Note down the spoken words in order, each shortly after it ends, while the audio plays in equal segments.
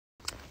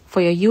For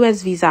your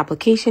US visa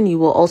application, you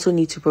will also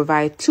need to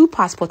provide 2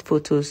 passport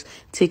photos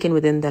taken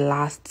within the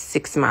last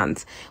 6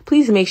 months.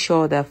 Please make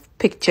sure the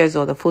pictures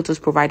or the photos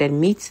provided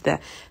meets the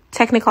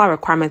technical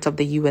requirements of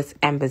the US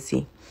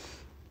Embassy.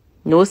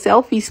 No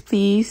selfies,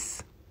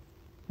 please.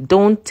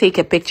 Don't take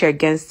a picture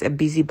against a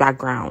busy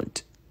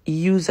background.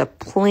 Use a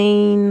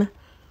plain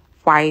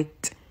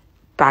white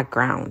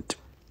background.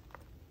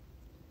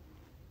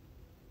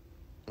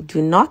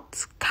 Do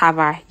not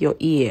cover your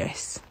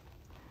ears.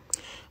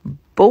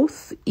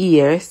 Both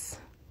ears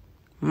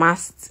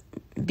must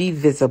be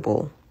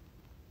visible.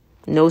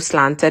 No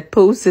slanted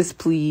poses,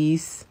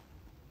 please.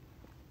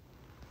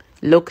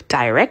 Look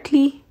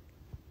directly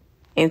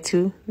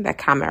into the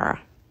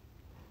camera.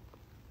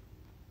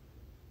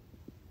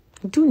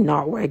 Do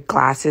not wear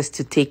glasses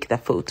to take the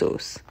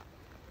photos.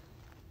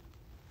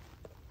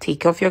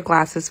 Take off your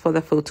glasses for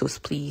the photos,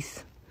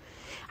 please.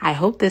 I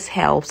hope this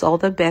helps. All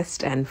the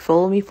best and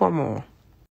follow me for more.